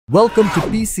Welcome to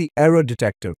PC Error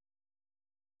Detector.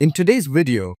 In today's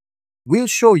video, we'll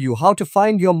show you how to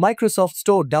find your Microsoft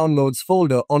Store downloads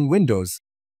folder on Windows,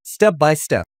 step by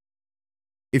step.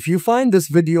 If you find this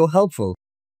video helpful,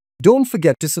 don't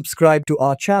forget to subscribe to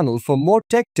our channel for more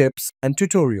tech tips and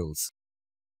tutorials.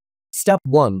 Step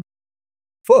 1.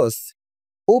 First,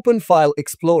 open File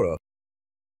Explorer.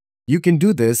 You can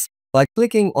do this by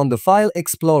clicking on the File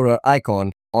Explorer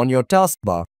icon on your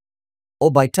taskbar,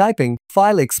 or by typing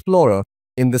File Explorer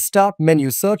in the Start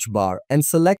menu search bar and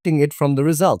selecting it from the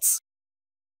results.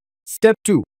 Step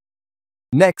 2.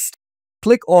 Next,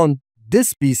 click on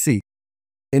This PC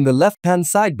in the left-hand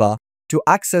sidebar to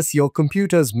access your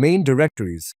computer's main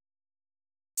directories.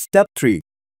 Step 3.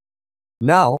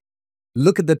 Now,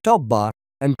 look at the top bar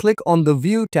and click on the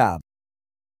View tab.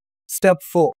 Step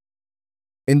 4.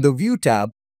 In the View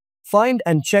tab, find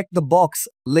and check the box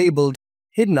labeled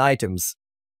Hidden Items.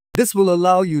 This will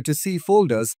allow you to see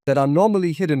folders that are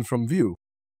normally hidden from view,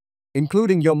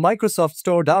 including your Microsoft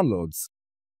Store downloads.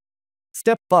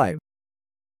 Step 5.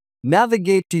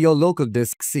 Navigate to your local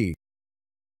disk C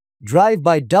drive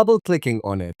by double-clicking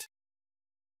on it.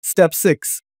 Step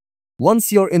 6.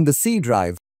 Once you're in the C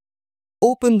drive,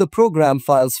 open the Program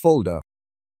Files folder.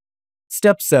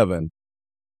 Step 7.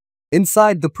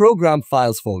 Inside the Program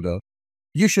Files folder,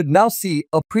 you should now see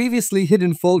a previously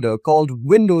hidden folder called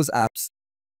Windows Apps.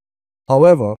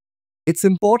 However, it's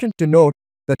important to note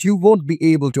that you won't be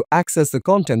able to access the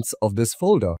contents of this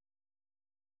folder.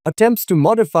 Attempts to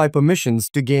modify permissions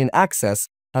to gain access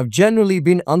have generally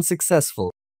been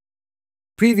unsuccessful.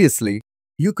 Previously,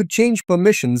 you could change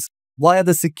permissions via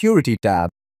the Security tab,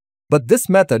 but this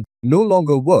method no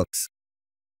longer works.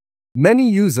 Many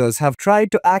users have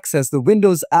tried to access the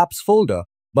Windows Apps folder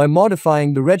by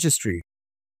modifying the registry,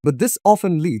 but this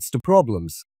often leads to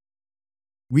problems.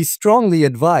 We strongly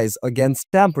advise against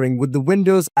tampering with the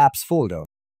Windows Apps folder.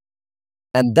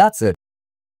 And that's it.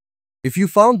 If you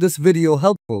found this video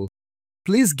helpful,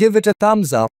 please give it a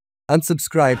thumbs up and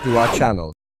subscribe to our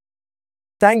channel.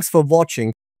 Thanks for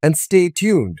watching and stay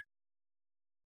tuned.